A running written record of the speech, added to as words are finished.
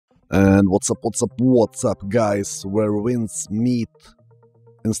And what's up, guys? Where winds meet,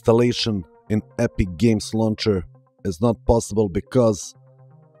 installation in Epic Games Launcher is not possible because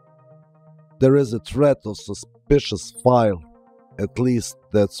there is a threat of suspicious file. At least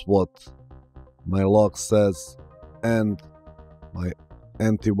that's what my log says, and my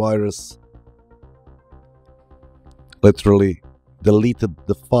antivirus literally deleted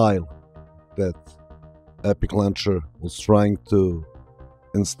the file that Epic Launcher was trying to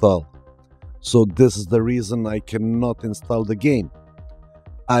install. So this is the reason I cannot install the game.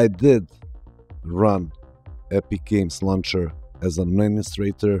 I did run Epic Games Launcher as an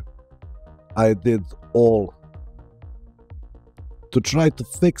administrator. I did all to try to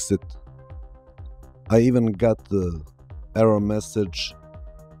fix it. I even got the error message,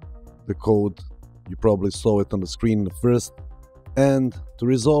 the code. You probably saw it on the screen first. And to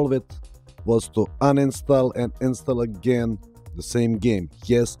resolve it was to uninstall and install again the same game.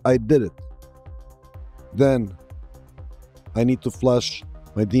 Yes, I did it. Then I need to flush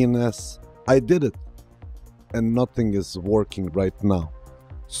my DNS. I did it. And nothing is working right now.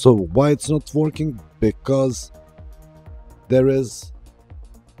 So why it's not working? Because there is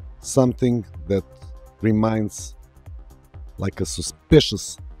something that reminds like a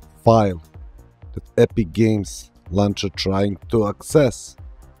suspicious file that Epic Games Launcher trying to access.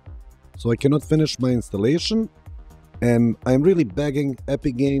 So I cannot finish my installation, and I'm really begging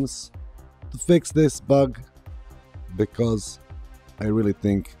Epic Games to fix this bug because I really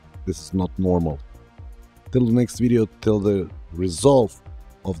think this is not normal. Till the next video, till the resolve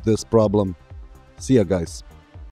of this problem. See ya, guys.